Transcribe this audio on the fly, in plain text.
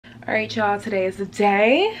All right, y'all, today is the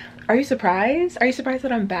day. Are you surprised? Are you surprised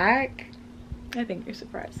that I'm back? I think you're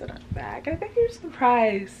surprised that I'm back. I think you're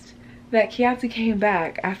surprised that Chianti came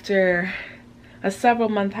back after a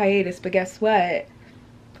several-month hiatus, but guess what?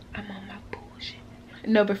 I'm on my bullshit.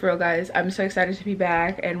 No, but for real, guys, I'm so excited to be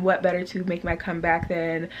back, and what better to make my comeback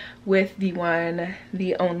than with the one,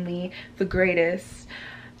 the only, the greatest,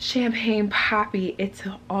 Champagne Poppy. It's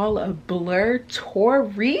all a blur tour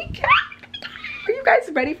recap. Are you guys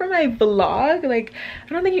ready for my vlog? Like, I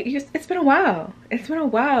don't think it's been a while. It's been a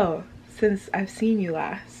while since I've seen you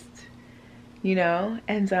last, you know?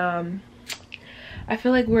 And I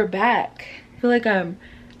feel like we're back. I feel like I'm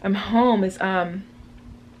home. Is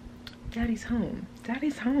Daddy's home.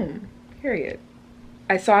 Daddy's home. Period.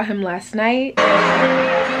 I saw him last night.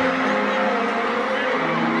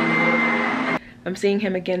 I'm seeing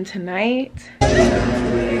him again tonight.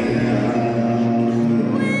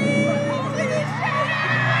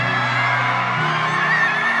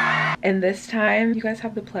 And this time, you guys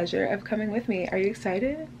have the pleasure of coming with me. Are you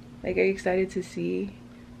excited? Like, are you excited to see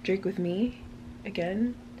Drake with me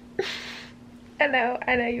again? I know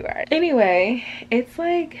you are. Anyway, it's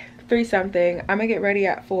like 3 something. I'm gonna get ready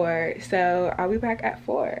at 4, so I'll be back at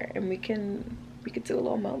 4, and we can do a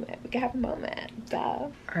little moment. We can have a moment. Duh.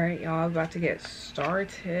 All right, y'all, about to get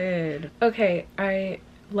started. Okay, I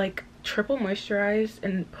like triple moisturized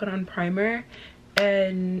and put on primer,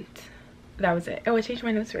 and that was it. Oh, I changed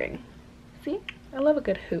my nose ring. See, I love a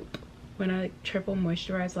good hoop. When I like triple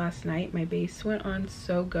moisturized last night, my base went on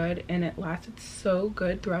so good and it lasted so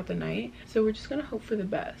good throughout the night. So we're just gonna hope for the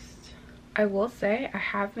best. I will say I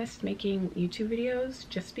have missed making YouTube videos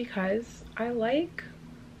just because I like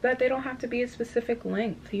that they don't have to be a specific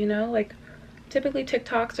length, you know? Like, typically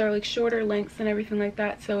TikToks are like shorter lengths and everything like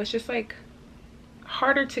that. So it's just like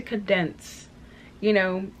harder to condense, you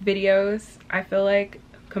know, videos, I feel like,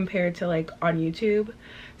 compared to like on YouTube.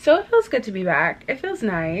 So it feels good to be back. It feels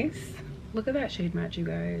nice. Look at that shade match, you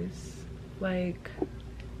guys. Like,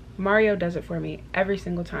 Mario does it for me every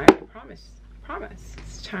single time. I promise.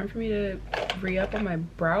 It's time for me to re-up on my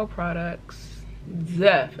brow products.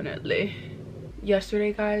 Definitely.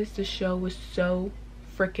 Yesterday, guys, the show was so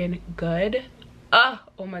freaking good. Oh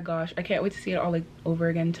my gosh, I can't wait to see it all like over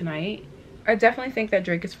again tonight. I definitely think that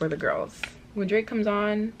Drake is for the girls. When Drake comes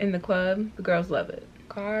on in the club, the girls love it.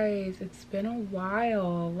 Guys, it's been a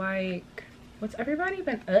while. Like, what's everybody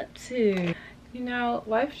been up to? You know,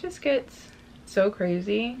 life just gets so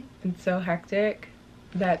crazy and so hectic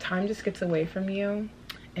that time just gets away from you.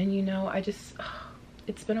 And you know,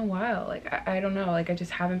 it's been a while. Like, I don't know, like I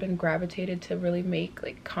just haven't been gravitated to really make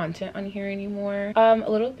like content on here anymore. A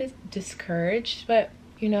little bit discouraged, but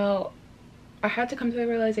you know, I had to come to the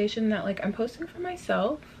realization that like I'm posting for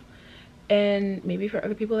myself and maybe for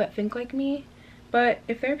other people that think like me. But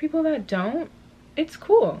if there are people that don't, it's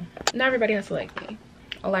cool. Not everybody has to like me.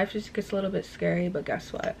 Life just gets a little bit scary, but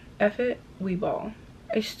guess what? F it, we ball.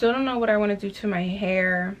 I still don't know what I want to do to my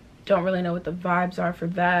hair. Don't really know what the vibes are for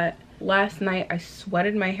that. Last night, I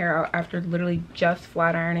sweated my hair out after literally just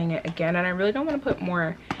flat ironing it again. And I really don't want to put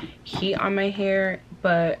more heat on my hair,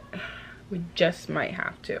 but we just might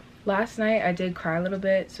have to. Last night, I did cry a little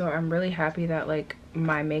bit, so I'm really happy that like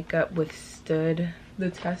my makeup withstood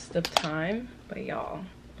the test of time. But y'all,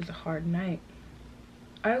 it was a hard night.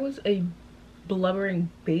 I was a blubbering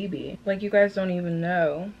baby. Like, you guys don't even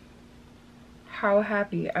know how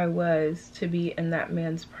happy I was to be in that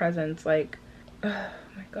man's presence. Like, oh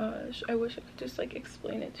my gosh, I wish I could just like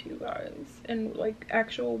explain it to you guys in like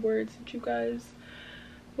actual words that you guys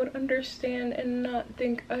would understand and not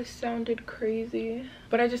think I sounded crazy.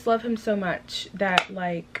 But I just love him so much that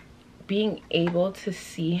like being able to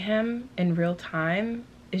see him in real time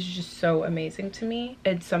is just so amazing to me.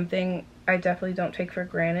 It's something I definitely don't take for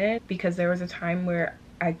granted, because there was a time where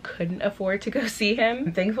I couldn't afford to go see him.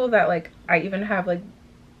 I'm thankful that like I even have like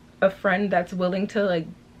a friend that's willing to like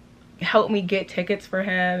help me get tickets for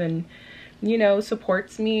him and, you know,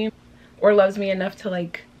 supports me or loves me enough to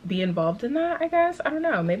like be involved in that, I guess. I don't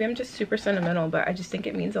know, maybe I'm just super sentimental, but I just think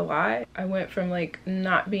it means a lot. I went from like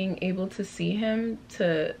not being able to see him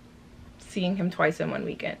to seeing him twice in one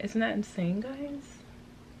weekend. Isn't that insane, guys?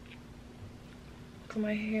 Look at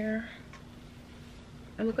my hair.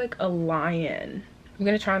 I look like a lion. I'm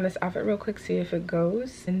gonna try on this outfit real quick, see if it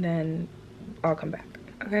goes, and then I'll come back.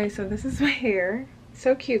 Okay, so this is my hair.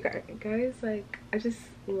 So cute, guys. Like, I just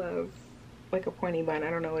love like a pointy bun. I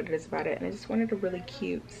don't know what it is about it, and I just wanted a really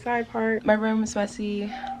cute side part. My room is messy.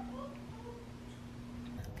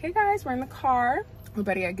 Okay, guys, we're in the car. We're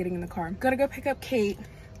better yet, getting in the car. Gotta go pick up Kate.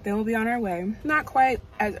 Then we'll be on our way. Not quite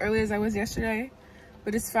as early as I was yesterday,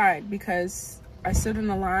 but it's fine because I stood in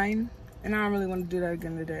the line, and I don't really want to do that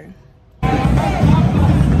again today.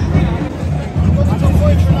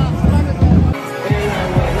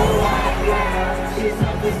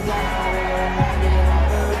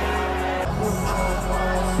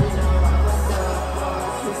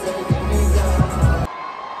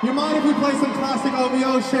 You mind if we play some classic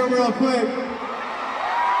OVO shit real quick?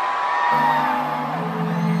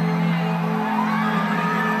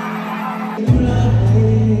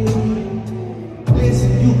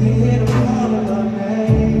 Listen, you can hear the call of my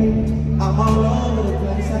name. I'm all over the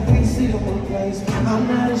place, I can't see the one place. I'm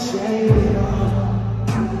not ashamed at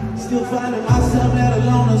all. Still finding myself let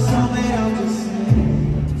alone or something. I'm just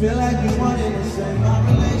saying, feel like we one in the same. My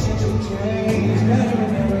relationship changed, never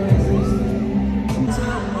existed.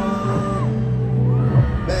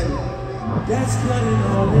 Baby, that's cutting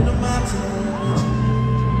all into my time.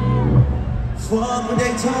 Fuck what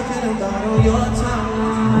they talking about on your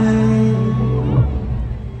timeline.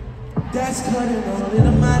 That's cutting all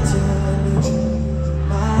into my time with you.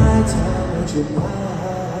 My time with you,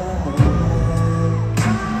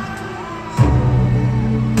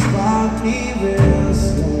 rock me real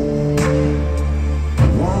slow.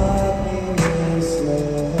 Rock me real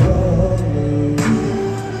slowly.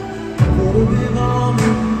 Put a bib on me.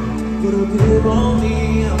 Put a bib on me.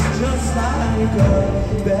 I'm just like a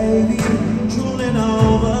baby. Drooling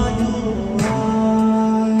over you.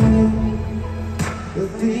 The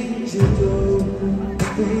things you do, the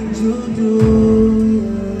things you do,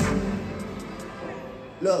 yeah.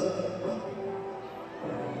 Look,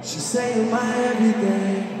 she's saying my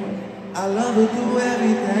everything. I love her through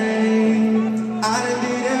everything. I done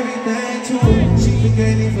did everything to her. She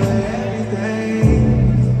forgave me for everything.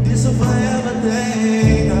 This a forever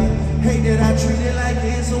thing. I hate that I treat it like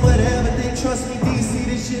this or whatever thing. Trust me, DC,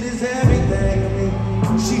 this shit is everything to me.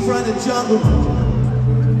 She from the jungle.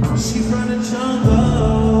 She from the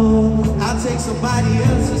jungle. I'll take somebody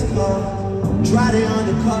else's car. Drive it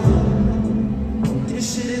undercover. This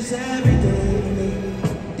shit is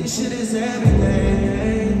everything. This shit is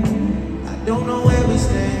everything. I don't know where we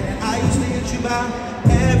stand. I used to get you about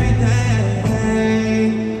everything.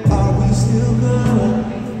 Are we still good?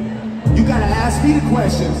 You gotta ask me the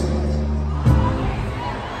questions.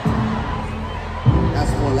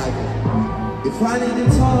 That's more like it. If I need to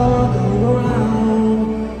talk, are you around?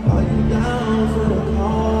 Are you down for the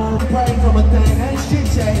call? Praying from a thing, ain't shit,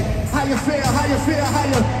 Jay. How you feel? How you feel? How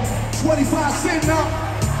you? 25 sitting up.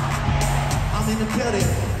 I'm in the building,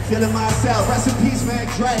 feeling myself. Rest in peace, man,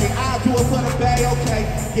 Dre. I'll do it for the bay, okay.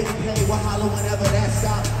 Getting paid, we'll holler whenever that's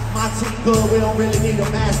out. My team good, we don't really need a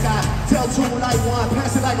mascot. Tell two like one,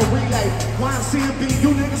 pass it like a relay. YMCMB, you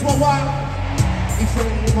niggas want wild? He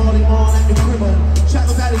friendly, Molly Mall at the cribber.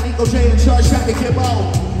 Shackles out of Nico J and Chuck, shot to get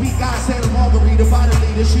on. We got Santa Margarita by the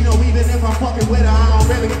leader. She know even if I'm fucking with her, I don't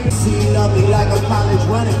really need. She love me like a college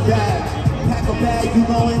running back. Pack a bag, you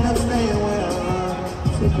gon' end up staying with her.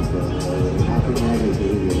 Take a breath, I can never do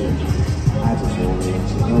it. I just wanna let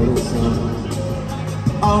you know the song.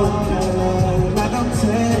 All in LA, like I'm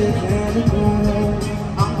Teddy Candy.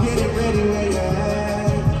 I'm getting ready where you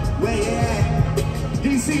at. Where you at?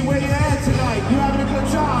 DC, where you at tonight? You having a good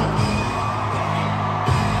time?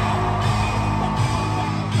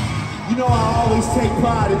 You know I always take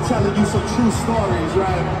pride in telling you some true stories,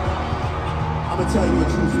 right? I'ma tell you a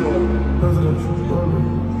true story. Those are the true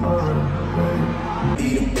stories.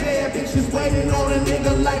 These bad bitches waiting on a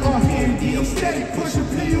nigga like a PMD. I'm steady pushing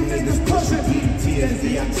P, you niggas pushing PTSD.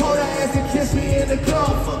 I told her ass to kiss me in the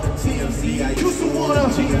club. Fuck the TMZ. I used to wanna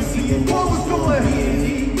GMC and what was doing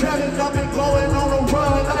PMD. Running up and going on a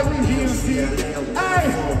run like we GMC. Hey,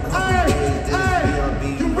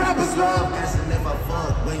 you rappers love.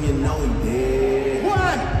 When you know he did.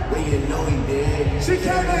 What? When you know he did. She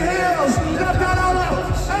came to hills, left that all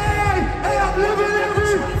up. Hey, I'm living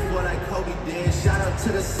every. 24 like Kobe did. Shout out to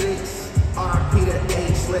the 6. RP to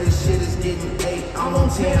 8. Swear this shit is getting 8. I'm on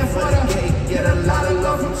 10 for the gate. Get a lot of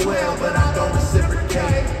love from 12, but I don't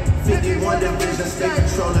reciprocate. 51 division, stay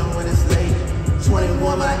controlling when it's late.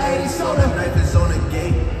 21 my 80, so the knife is on the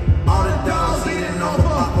gate. All the dogs eating over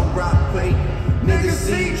up a rock plate. Niggas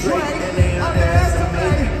see Drake and they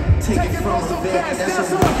underestimate. Take it from a vet,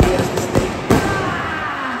 that's a weird mistake.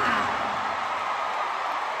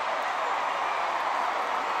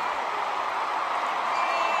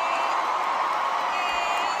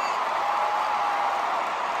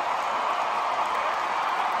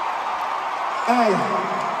 Hey,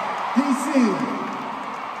 DC,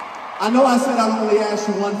 I know I said I'd only ask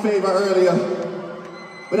you one favor earlier,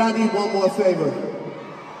 but I need one more favor.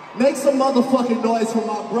 Make some motherfucking noise for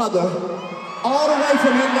my brother, all the way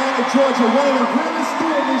from Atlanta, Georgia, one of the realest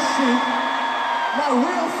doing this shit. my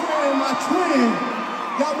real friend, my twin.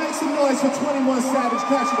 Y'all make some noise for 21 Savage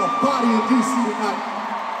catching a body in DC tonight.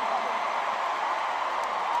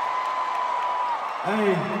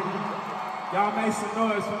 Hey, y'all make some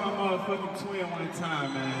noise for my motherfucking twin one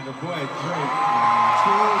time, man. The boy Drake, man.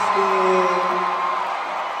 Cheers,